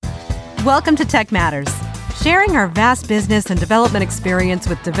Welcome to Tech Matters, sharing our vast business and development experience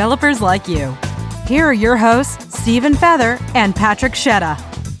with developers like you. Here are your hosts, Stephen Feather and Patrick Shetta.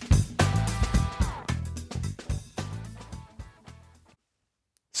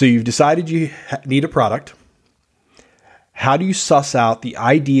 So you've decided you need a product. How do you suss out the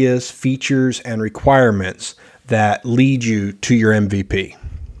ideas, features, and requirements that lead you to your MVP? I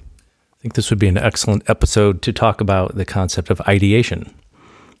think this would be an excellent episode to talk about the concept of ideation.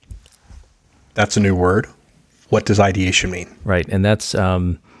 That's a new word. What does ideation mean? Right, and that's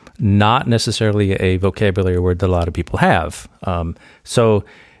not necessarily a vocabulary word that a lot of people have. So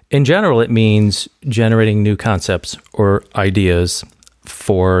in general, it means generating new concepts or ideas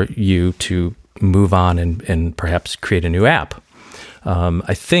for you to move on and perhaps create a new app.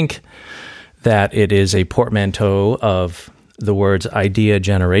 I think that it is a portmanteau of the words idea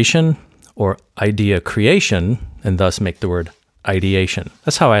generation or idea creation, and thus make the word ideation.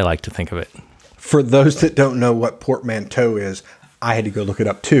 That's how I like to think of it. For those that don't know what portmanteau is, I had to go look it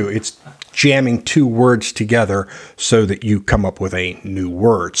up too. It's jamming two words together so that you come up with a new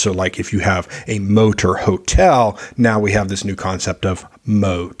word. So like if you have a motor hotel, now we have this new concept of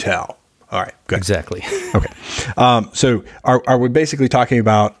motel. All right, good. Exactly. Okay. So are we basically talking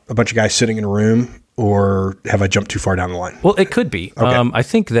about a bunch of guys sitting in a room, or have I jumped too far down the line? Well, it could be. Okay. I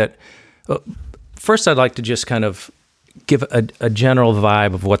think that first I'd like to just kind of give a general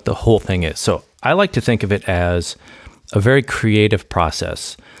vibe of what the whole thing is. So I like to think of it as a very creative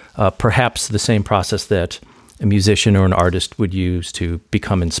process, perhaps the same process that a musician or an artist would use to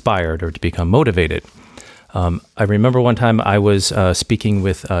become inspired or to become motivated. I remember one time I was speaking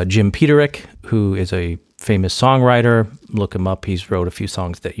with Jim Peterick, who is a famous songwriter. Look him up. He's wrote a few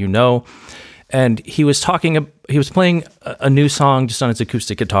songs that you know. And he was playing a new song just on his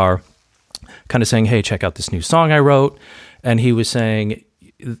acoustic guitar, kind of saying, hey, check out this new song I wrote. And he was saying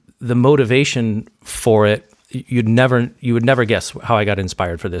the motivation for it, you would never guess how I got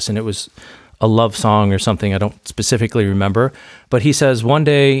inspired for this. And it was a love song or something. I don't specifically remember. But he says, one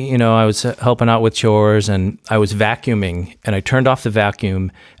day, I was helping out with chores and I was vacuuming and I turned off the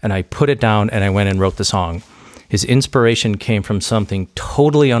vacuum and I put it down and I went and wrote the song. His inspiration came from something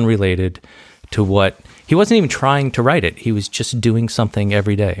totally unrelated to what he wasn't even trying to write it. He was just doing something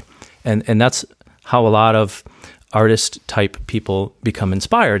every day. And that's how a lot of artist type people become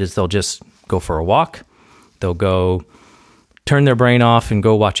inspired, is they'll just go for a walk. They'll go turn their brain off and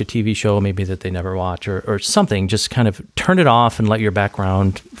go watch a TV show maybe that they never watch or something. Just kind of turn it off and let your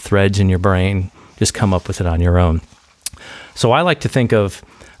background threads in your brain just come up with it on your own. So I like to think of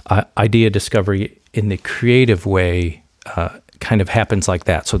idea discovery in the creative way kind of happens like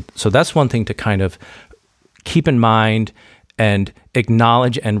that. So that's one thing to kind of keep in mind and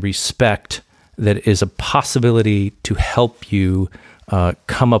acknowledge and respect that is a possibility to help you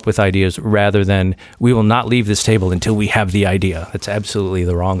come up with ideas, rather than we will not leave this table until we have the idea. That's absolutely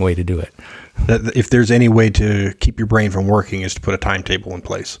the wrong way to do it. If there's any way to keep your brain from working, is to put a timetable in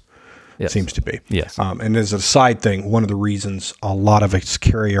place. Yes. It seems to be. Yes. And as a side thing, one of the reasons a lot of us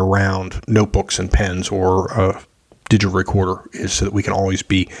carry around notebooks and pens or a digital recorder is so that we can always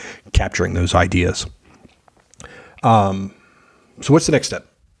be capturing those ideas. So what's the next step?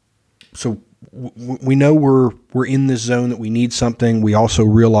 So we know we're in this zone that we need something. We also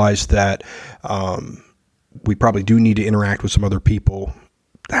realize that we probably do need to interact with some other people.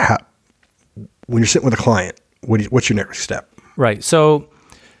 When you're sitting with a client, what's your next step? Right. So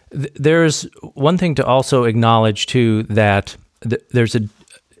there's one thing to also acknowledge too, that there's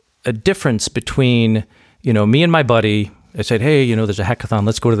a difference between, me and my buddy. I said, hey, there's a hackathon.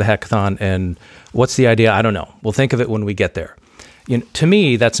 Let's go to the hackathon. And what's the idea? I don't know. We'll think of it when we get there. To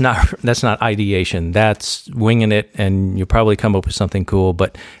me, that's not ideation. That's winging it, and you'll probably come up with something cool.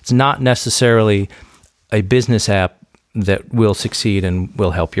 But it's not necessarily a business app that will succeed and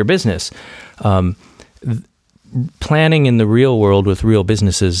will help your business. Planning in the real world with real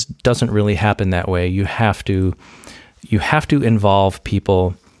businesses doesn't really happen that way. You have to involve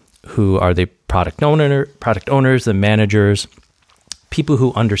people who are the product owners, the managers, people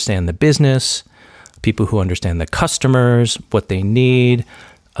who understand the business, people who understand the customers, what they need.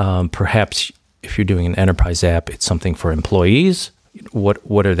 Perhaps if you're doing an enterprise app, it's something for employees.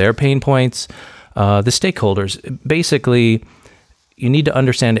 What are their pain points? The stakeholders. Basically, you need to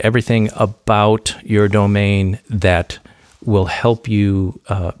understand everything about your domain that will help you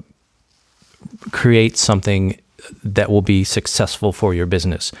create something that will be successful for your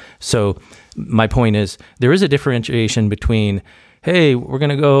business. So my point is, there is a differentiation between, hey, we're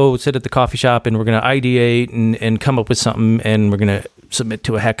going to go sit at the coffee shop and we're going to ideate and come up with something, and we're going to submit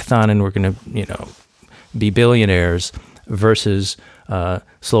to a hackathon and we're going to, be billionaires, versus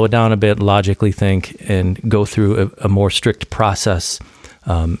slow it down a bit, logically think, and go through a more strict process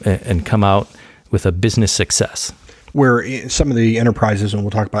and come out with a business success. Where in some of the enterprises, and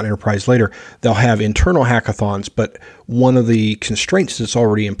we'll talk about enterprise later, they'll have internal hackathons, but one of the constraints that's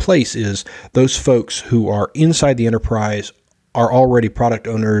already in place is those folks who are inside the enterprise are already product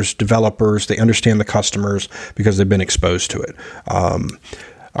owners, developers. They understand the customers because they've been exposed to it.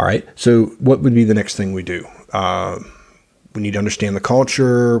 All right. So what would be the next thing we do? We need to understand the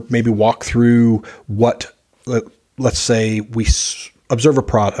culture, maybe walk through what, let's say we observe a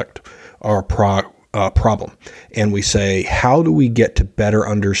product or a problem, and we say, how do we get to better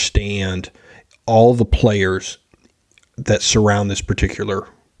understand all the players that surround this particular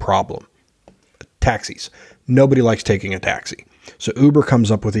problem? Taxis. Nobody likes taking a taxi. So Uber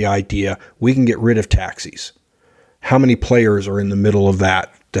comes up with the idea, we can get rid of taxis. How many players are in the middle of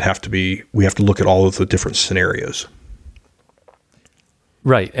that we have to look at all of the different scenarios.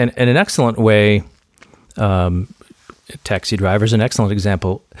 Right. And an excellent way, taxi driver is an excellent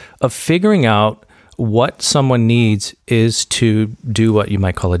example of figuring out what someone needs is to do what you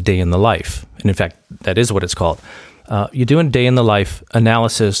might call a day in the life. And in fact, that is what it's called. You do a day in the life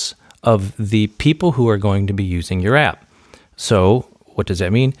analysis of the people who are going to be using your app. So what does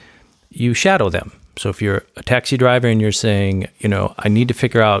that mean? You shadow them. So if you're a taxi driver and you're saying, I need to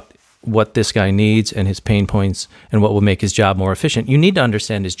figure out what this guy needs and his pain points and what will make his job more efficient, you need to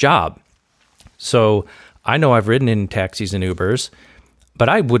understand his job. So I know I've ridden in taxis and Ubers, but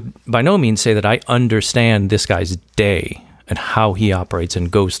I would by no means say that I understand this guy's day and how he operates and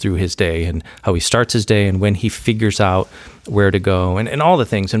goes through his day and how he starts his day and when he figures out where to go and all the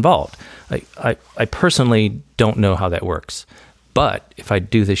things involved. I personally don't know how that works. But if I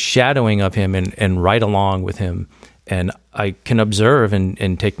do the shadowing of him and ride along with him, and I can observe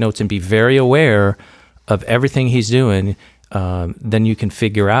and take notes and be very aware of everything he's doing, then you can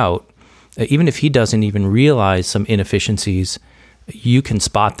figure out, even if he doesn't even realize some inefficiencies, you can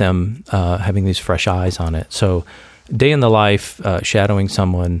spot them having these fresh eyes on it. So day in the life, shadowing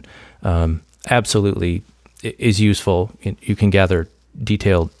someone absolutely is useful. You can gather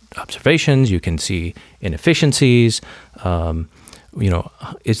detailed observations. You can see inefficiencies.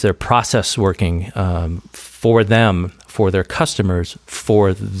 Is their process working for them, for their customers,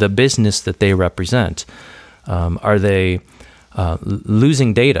 for the business that they represent? Are they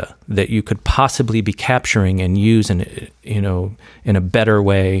losing data that you could possibly be capturing and use in a better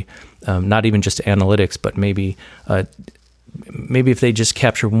way? Not even just analytics, but maybe if they just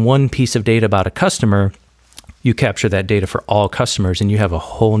capture one piece of data about a customer, you capture that data for all customers, and you have a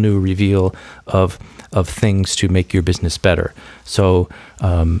whole new reveal of things to make your business better. So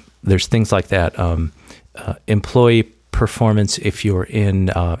there's things like that. Employee performance, if you're in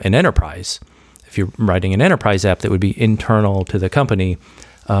an enterprise, if you're writing an enterprise app that would be internal to the company,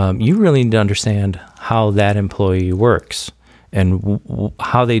 you really need to understand how that employee works and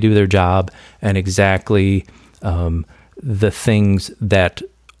how they do their job and exactly the things that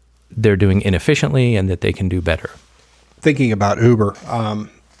they're doing inefficiently and that they can do better. Thinking about Uber,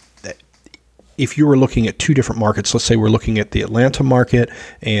 if you were looking at two different markets, let's say we're looking at the Atlanta market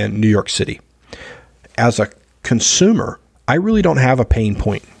and New York City. As a consumer, I really don't have a pain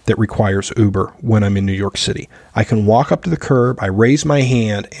point that requires Uber when I'm in New York City. I can walk up to the curb, I raise my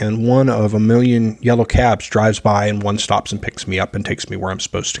hand, and one of a million yellow cabs drives by and one stops and picks me up and takes me where I'm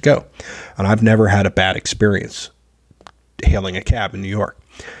supposed to go. And I've never had a bad experience hailing a cab in New York.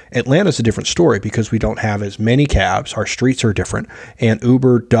 Atlanta's a different story because we don't have as many cabs. Our streets are different, and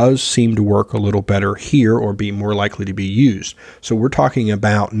Uber does seem to work a little better here or be more likely to be used. So we're talking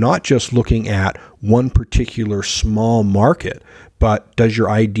about not just looking at one particular small market, but does your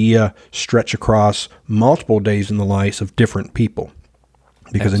idea stretch across multiple days in the lives of different people?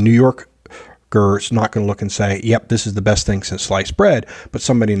 Because a New Yorker is not going to look and say, yep, this is the best thing since sliced bread, but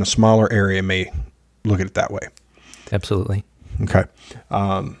somebody in a smaller area may look at it that way. Absolutely. Okay.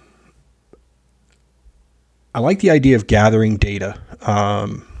 I like the idea of gathering data.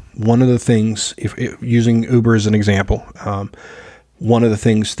 One of the things, if using Uber as an example, one of the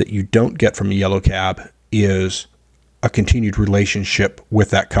things that you don't get from a yellow cab is a continued relationship with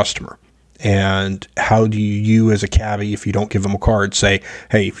that customer. And how do you as a cabbie, if you don't give them a card, say,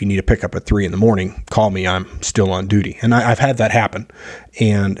 hey, if you need a pickup at 3 a.m, call me, I'm still on duty. And I've had that happen.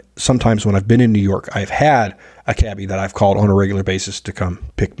 And sometimes when I've been in New York, I've had a cabbie that I've called on a regular basis to come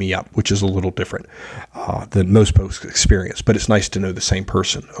pick me up, which is a little different than most folks experience. But it's nice to know the same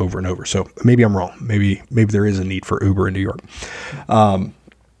person over and over. So maybe I'm wrong. Maybe there is a need for Uber in New York. All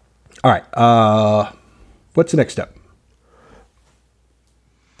right. What's the next step?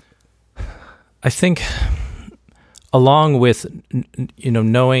 I think along with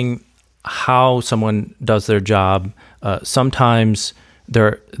knowing how someone does their job, sometimes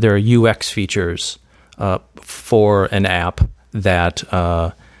there are UX features for an app that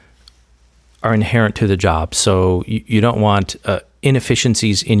are inherent to the job. So you don't want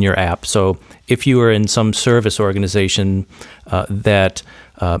inefficiencies in your app. So if you are in some service organization that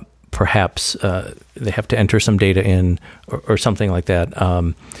perhaps they have to enter some data in or something like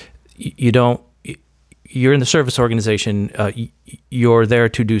that, you're in the service organization, you're there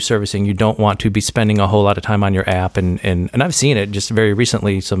to do servicing. You don't want to be spending a whole lot of time on your app. And I've seen it just very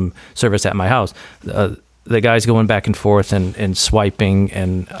recently, some service at my house. The guy's going back and forth and swiping,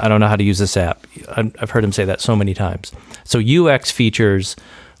 and I don't know how to use this app. I've heard him say that so many times. So UX features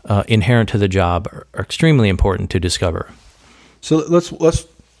inherent to the job are extremely important to discover. So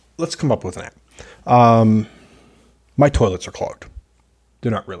let's come up with an app. My toilets are clogged.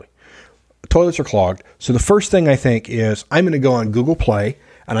 They're not really. Toilets are clogged. So the first thing I think is I'm going to go on Google Play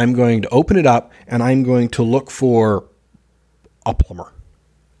and I'm going to open it up and I'm going to look for a plumber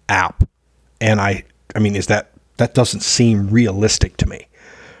app. And I mean, that doesn't seem realistic to me.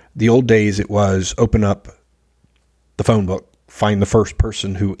 The old days it was open up the phone book, find the first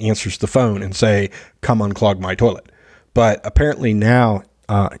person who answers the phone and say, come unclog my toilet. But apparently now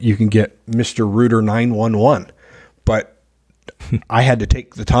you can get Mr. Rooter 911. But I had to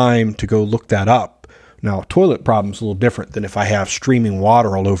take the time to go look that up. Now, toilet problem's a little different than if I have streaming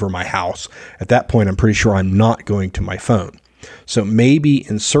water all over my house. At that point, I'm pretty sure I'm not going to my phone. So maybe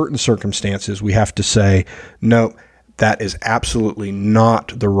in certain circumstances, we have to say, no, that is absolutely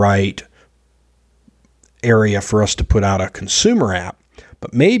not the right area for us to put out a consumer app.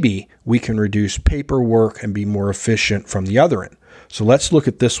 But maybe we can reduce paperwork and be more efficient from the other end. So let's look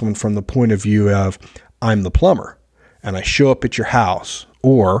at this one from the point of view of I'm the plumber and I show up at your house,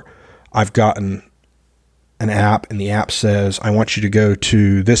 or I've gotten an app and the app says, I want you to go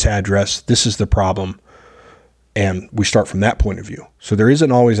to this address. This is the problem. And we start from that point of view. So there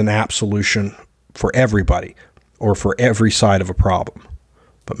isn't always an app solution for everybody or for every side of a problem,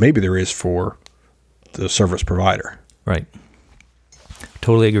 but maybe there is for the service provider. Right.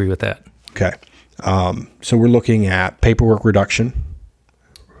 Totally agree with that. Okay. So we're looking at paperwork reduction,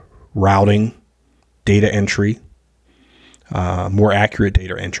 routing, data entry, more accurate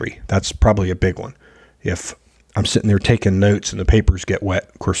data entry. That's probably a big one. If I'm sitting there taking notes and the papers get wet,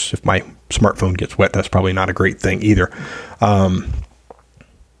 of course, if my smartphone gets wet, that's probably not a great thing either.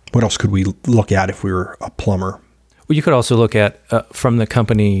 What else could we look at if we were a plumber? Well, you could also look at from the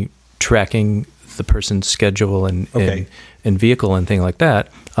company tracking the person's schedule and vehicle and thing like that.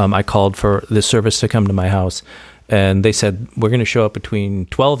 I called for this service to come to my house, and they said, we're going to show up between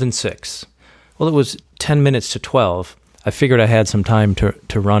 12 and 6. Well, it was 10 minutes to 12. I figured I had some time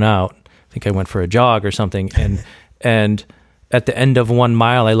to run out. I think I went for a jog or something. And at the end of 1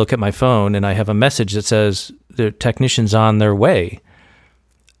 mile, I look at my phone and I have a message that says the technician's on their way.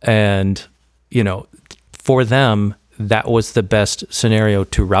 And, for them, that was the best scenario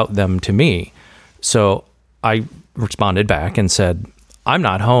to route them to me. So I responded back and said, I'm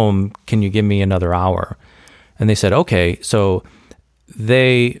not home. Can you give me another hour? And they said, okay. So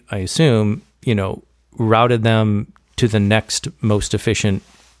they, I assume, routed them to the next most efficient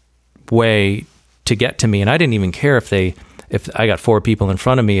way to get to me. And I didn't even care if I got 4 people in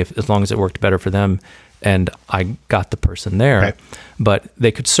front of me, as long as it worked better for them and I got the person there. Okay. But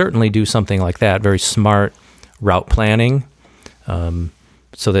they could certainly do something like that, very smart route planning,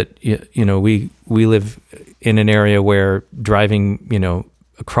 so that, we live in an area where driving,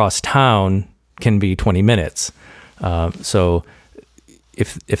 across town can be 20 minutes. So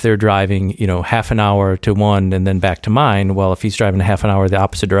if they're driving, half an hour to one and then back to mine, well, if he's driving a half an hour the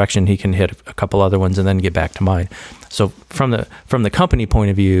opposite direction, he can hit a couple other ones and then get back to mine. So from the company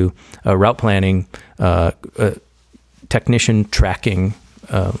point of view, route planning, technician tracking,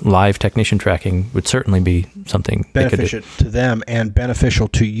 live technician tracking would certainly be something beneficial to them and beneficial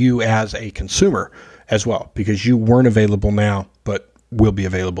to you as a consumer as well, because you weren't available now, but will be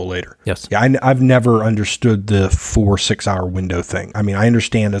available later. Yes. Yeah, I've never understood the 4-6 hour window thing. I mean, I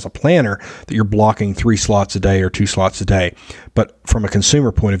understand as a planner that you're blocking 3 slots a day or 2 slots a day, but from a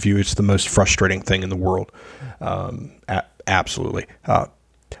consumer point of view, it's the most frustrating thing in the world. Absolutely.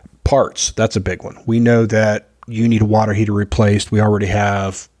 Parts, that's a big one. We know that you need a water heater replaced. We already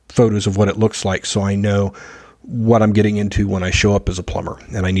have photos of what it looks like, so I know what I'm getting into when I show up as a plumber,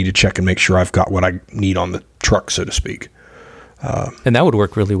 and I need to check and make sure I've got what I need on the truck, so to speak. And that would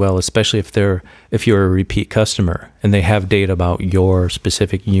work really well, especially if you're a repeat customer and they have data about your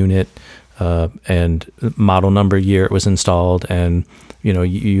specific unit and model number, year it was installed, and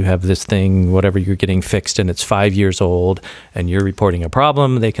you have this thing, whatever you're getting fixed, and it's 5 years old, and you're reporting a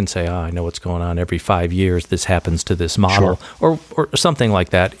problem, they can say, I know what's going on. Every 5 years, this happens to this model, or something like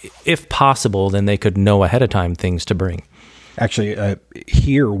that. If possible, then they could know ahead of time things to bring. Actually,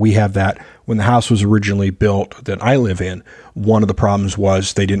 here we have that. When the house was originally built that I live in, one of the problems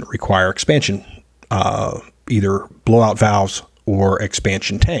was they didn't require expansion, either blowout valves or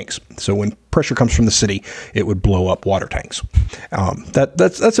expansion tanks. So when pressure comes from the city, it would blow up water tanks.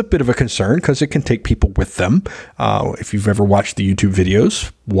 That's a bit of a concern because it can take people with them. If you've ever watched the YouTube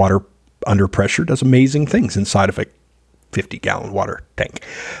videos, water under pressure does amazing things inside of a 50-gallon water tank.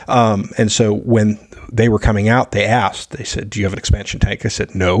 And so when they were coming out, they said, do you have an expansion tank? I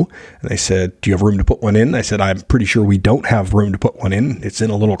said, no. And they said, do you have room to put one in? I said, I'm pretty sure we don't have room to put one in. It's in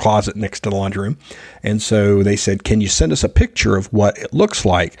a little closet next to the laundry room. And so they said, can you send us a picture of what it looks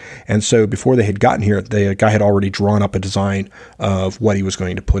like? And so before they had gotten here, the guy had already drawn up a design of what he was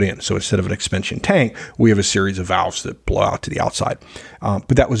going to put in. So instead of an expansion tank, we have a series of valves that blow out to the outside.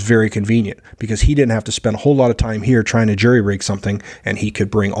 But that was very convenient because he didn't have to spend a whole lot of time here trying to jury rig something, and he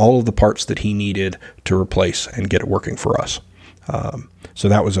could bring all of the parts that he needed to replace and get it working for us. So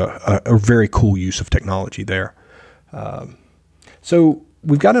that was a very cool use of technology there. So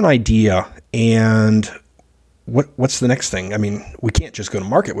we've got an idea, and what's the next thing? I mean, we can't just go to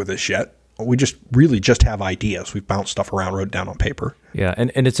market with this yet. We just have ideas. We've bounced stuff around, wrote it down on paper. Yeah,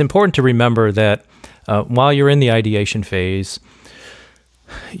 and it's important to remember that while you're in the ideation phase,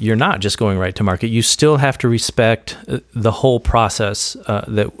 you're not just going right to market. You still have to respect the whole process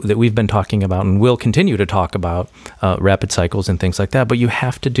that we've been talking about and will continue to talk about, rapid cycles and things like that. But you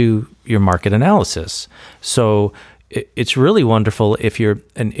have to do your market analysis. So it's really wonderful if you're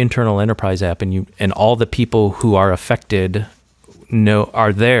an internal enterprise app and all the people who are affected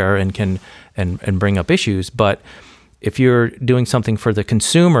are there and can and bring up issues. But if you're doing something for the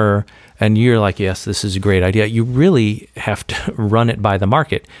consumer and you're like, yes, this is a great idea, you really have to run it by the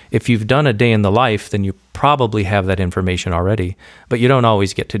market. If you've done a day in the life, then you probably have that information already, but you don't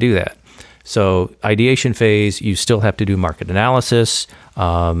always get to do that. So ideation phase, you still have to do market analysis,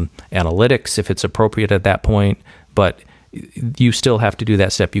 analytics if it's appropriate at that point, but you still have to do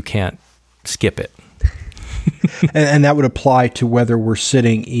that step. You can't skip it. and that would apply to whether we're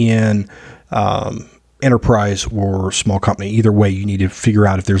sitting in enterprise or small company. Either way, you need to figure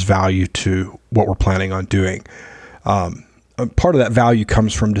out if there's value to what we're planning on doing. Part of that value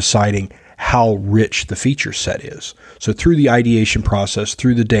comes from deciding how rich the feature set is. So through the ideation process,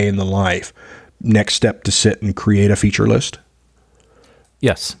 through the day in the life, next step to sit and create a feature list?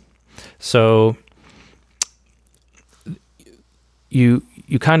 Yes. So you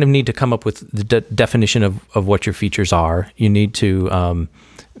kind of need to come up with the definition of what your features are. You need to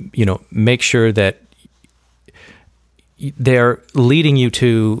make sure that they're leading you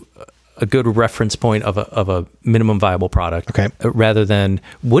to a good reference point of a minimum viable product. Okay. Rather than,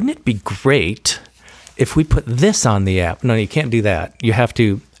 wouldn't it be great if we put this on the app? No, you can't do that. You have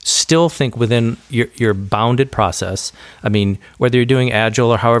to still think within your bounded process. I mean, whether you're doing agile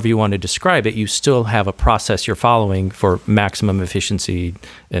or however you want to describe it, you still have a process you're following for maximum efficiency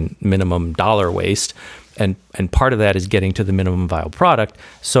and minimum dollar waste. And part of that is getting to the minimum viable product.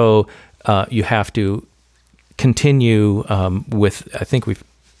 So you have to continue with, I think we've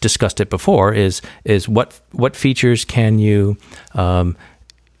discussed it before, is what features can you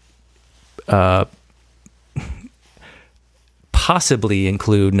possibly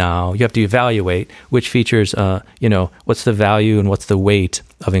include now. You have to evaluate which features, what's the value and what's the weight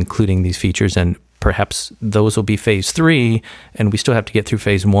of including these features, and perhaps those will be phase 3, and we still have to get through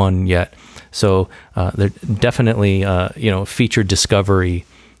phase 1 yet. So there definitely, feature discovery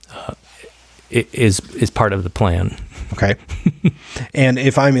is part of the plan. Okay. And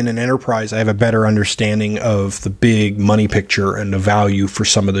if I'm in an enterprise, I have a better understanding of the big money picture and the value for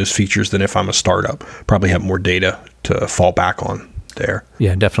some of those features than if I'm a startup. Probably have more data to fall back on there.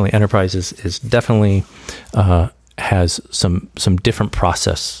 Yeah, definitely. Enterprise is definitely has some different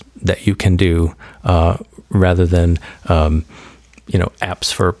process that you can do rather than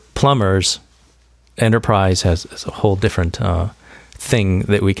apps for plumbers. Enterprise has a whole different thing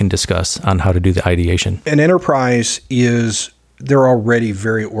that we can discuss on how to do the ideation. An enterprise they're already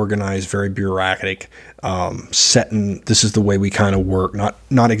very organized, very bureaucratic, set in, this is the way we kind of work,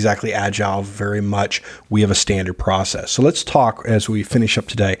 not exactly agile very much. We have a standard process. So let's talk, as we finish up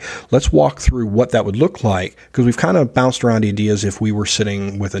today, let's walk through what that would look like, because we've kind of bounced around ideas if we were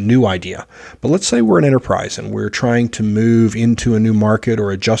sitting with a new idea. But let's say we're an enterprise and we're trying to move into a new market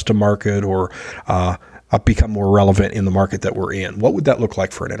or adjust a market or become more relevant in the market that we're in. What would that look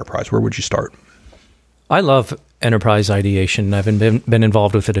like for an enterprise? Where would you start? I love enterprise ideation. I've been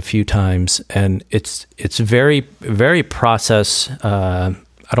involved with it a few times, and it's very, very process. I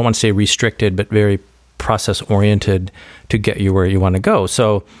don't want to say restricted, but very process oriented to get you where you want to go.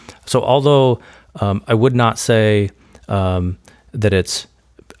 So although I would not say that it's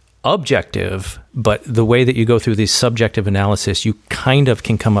objective, but the way that you go through these subjective analysis, you kind of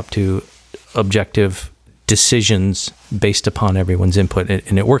can come up to objective decisions based upon everyone's input,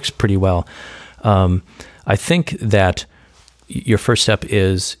 and it works pretty well. I think that your first step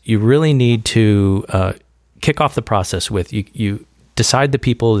is you really need to kick off the process with you decide the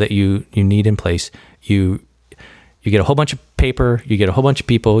people that you need in place. You get a whole bunch of paper, you get a whole bunch of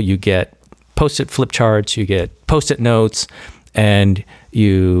people, you get Post-it flip charts, you get Post-it notes, and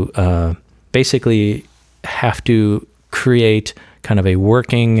you basically have to create kind of a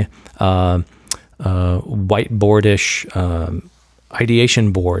working whiteboardish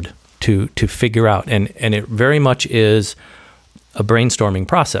ideation board to figure out, and it very much is a brainstorming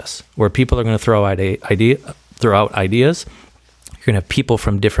process where people are going to throw out ideas. You're going to have people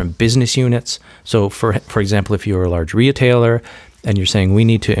from different business units. So, for example, if you're a large retailer and you're saying we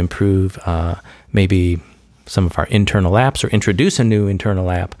need to improve maybe some of our internal apps or introduce a new internal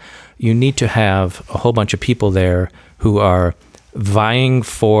app, you need to have a whole bunch of people there who are vying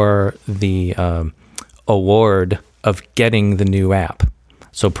for the award of getting the new app.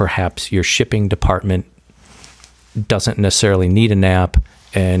 So perhaps your shipping department doesn't necessarily need an app,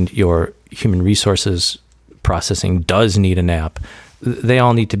 and your human resources processing does need an app. They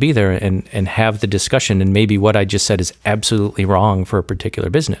all need to be there and have the discussion. And maybe what I just said is absolutely wrong for a particular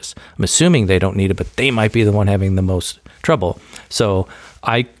business. I'm assuming they don't need it, but they might be the one having the most trouble. So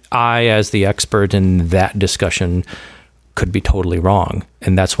I as the expert in that discussion, could be totally wrong.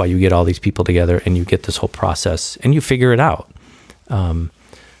 And that's why you get all these people together and you get this whole process and you figure it out.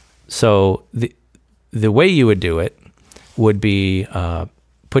 So the way you would do it would be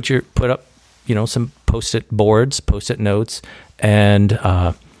put up some Post-it boards, Post-it notes, and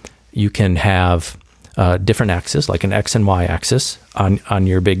you can have different axes, like an X and Y axis on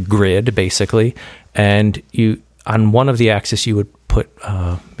your big grid, basically. And on one of the axes you would put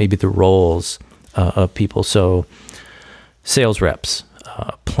maybe the roles of people. So sales reps,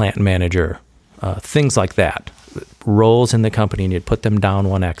 plant manager, things like that. Roles in the company, and you'd put them down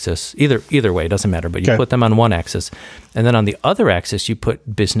one axis. Either way, it doesn't matter, but you put them on one axis. And then on the other axis, you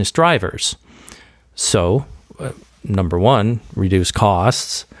put business drivers. So, number one, reduce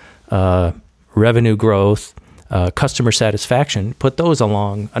costs, revenue growth, customer satisfaction, put those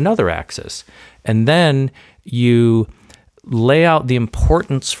along another axis. And then you lay out the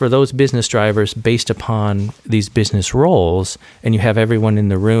importance for those business drivers based upon these business roles, and you have everyone in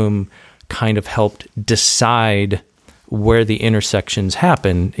the room kind of helped decide where the intersections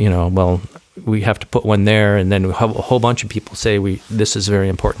happen. We have to put one there, and then we have a whole bunch of people say this is very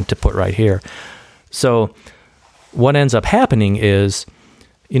important to put right here. So what ends up happening is,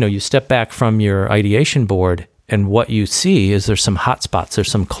 you step back from your ideation board, and what you see is there's some hot spots, there's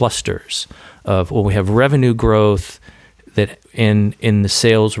some clusters of, we have revenue growth that in the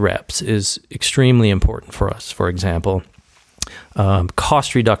sales reps is extremely important for us, for example.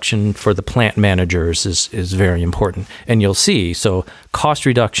 Cost reduction for the plant managers is very important. And you'll see, so cost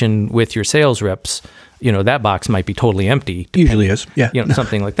reduction with your sales reps, that box might be totally empty. Usually is, yeah.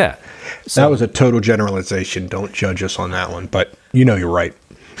 Something like that. So, that was a total generalization. Don't judge us on that one, but you're right.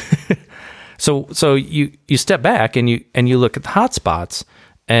 So you step back and you look at the hot spots,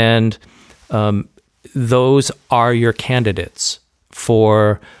 and those are your candidates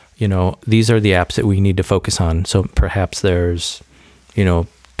for, these are the apps that we need to focus on. So perhaps there's,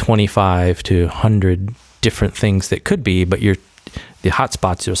 25 to 100 different things that could be, but the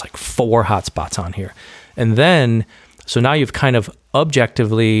hotspots, there's like 4 hotspots on here. And then, so now you've kind of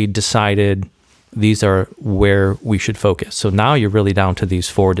objectively decided these are where we should focus. So now you're really down to these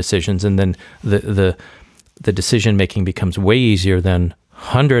 4 decisions, and then the decision making becomes way easier than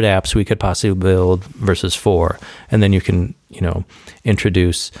 100 apps we could possibly build versus 4. And then you can,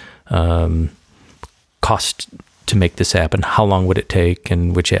 introduce cost to make this app, and how long would it take,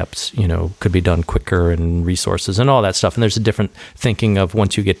 and which apps, could be done quicker, and resources and all that stuff. And there's a different thinking of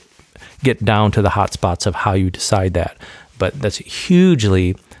once you get down to the hot spots of how you decide that. But that's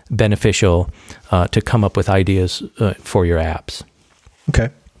hugely beneficial to come up with ideas for your apps. Okay.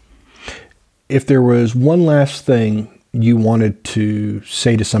 If there was one last thing you wanted to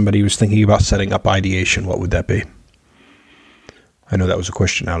say to somebody who was thinking about setting up ideation, what would that be? I know that was a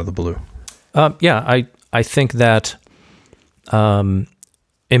question out of the blue. I think that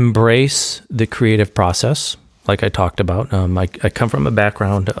embrace the creative process. like I talked about. I come from a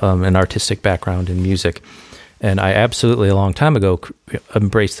background, an artistic background in music. And I absolutely, a long time ago,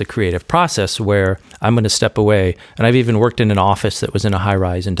 embraced the creative process where I'm going to step away. And I've even worked in an office that was in a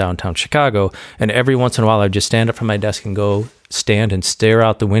high-rise in downtown Chicago. And every once in a while, I'd just stand up from my desk and go stand and stare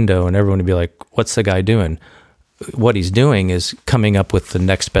out the window. And everyone would be like, what's the guy doing? What he's doing is coming up with the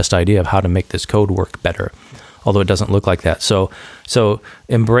next best idea of how to make this code work better, although it doesn't look like that. So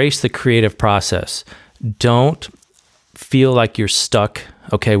embrace the creative process. Don't feel like you're stuck.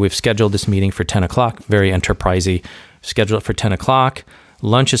 Okay, we've scheduled this meeting for 10 o'clock, very enterprisey. Schedule it for 10 o'clock.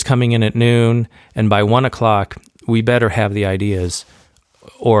 Lunch is coming in at noon. And by 1 o'clock, we better have the ideas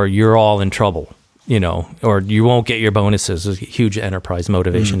or you're all in trouble, or you won't get your bonuses. A huge enterprise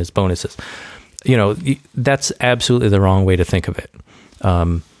motivation is bonuses. That's absolutely the wrong way to think of it.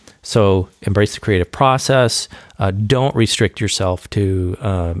 So embrace the creative process. Don't restrict yourself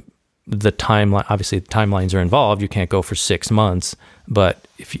to the timeline. Obviously, the timelines are involved. You can't go for 6 months. But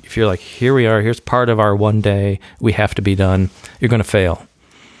if you're like, here we are, here's part of our one day, we have to be done, you're going to fail.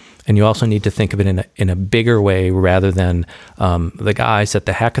 And you also need to think of it in a bigger way rather than the guys at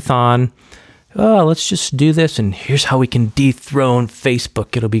the hackathon. Oh, let's just do this, and here's how we can dethrone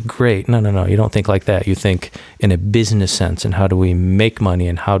Facebook. It'll be great. No. You don't think like that. You think in a business sense, and how do we make money,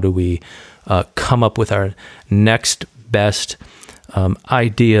 and how do we come up with our next best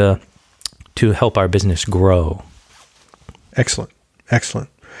idea to help our business grow. Excellent.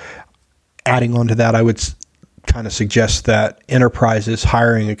 Adding on to that, I would kind of suggest that enterprises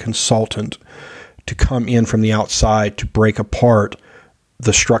hiring a consultant to come in from the outside to break apart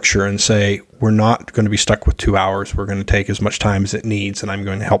the structure and say, we're not going to be stuck with 2 hours. We're going to take as much time as it needs, and I'm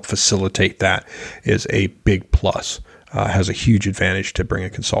going to help facilitate that, is a big plus. Has a huge advantage to bring a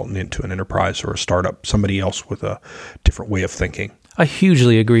consultant into an enterprise or a startup, somebody else with a different way of thinking. I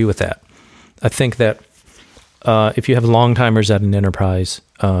hugely agree with that. I think that if you have long-timers at an enterprise,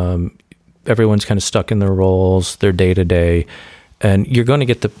 everyone's kind of stuck in their roles, their day-to-day, and you're going to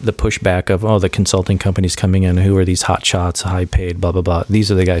get the pushback of, the consulting company's coming in, who are these hot shots, high-paid, blah, blah, blah.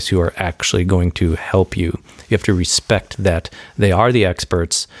 These are the guys who are actually going to help you. You have to respect that they are the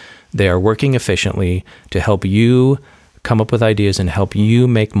experts. They are working efficiently to help you come up with ideas and help you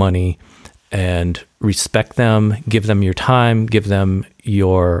make money, and respect them, give them your time, give them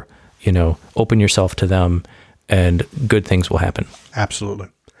your, open yourself to them, and good things will happen. Absolutely.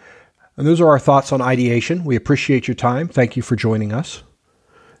 And those are our thoughts on ideation. We appreciate your time. Thank you for joining us.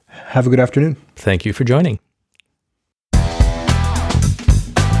 Have a good afternoon. Thank you for joining.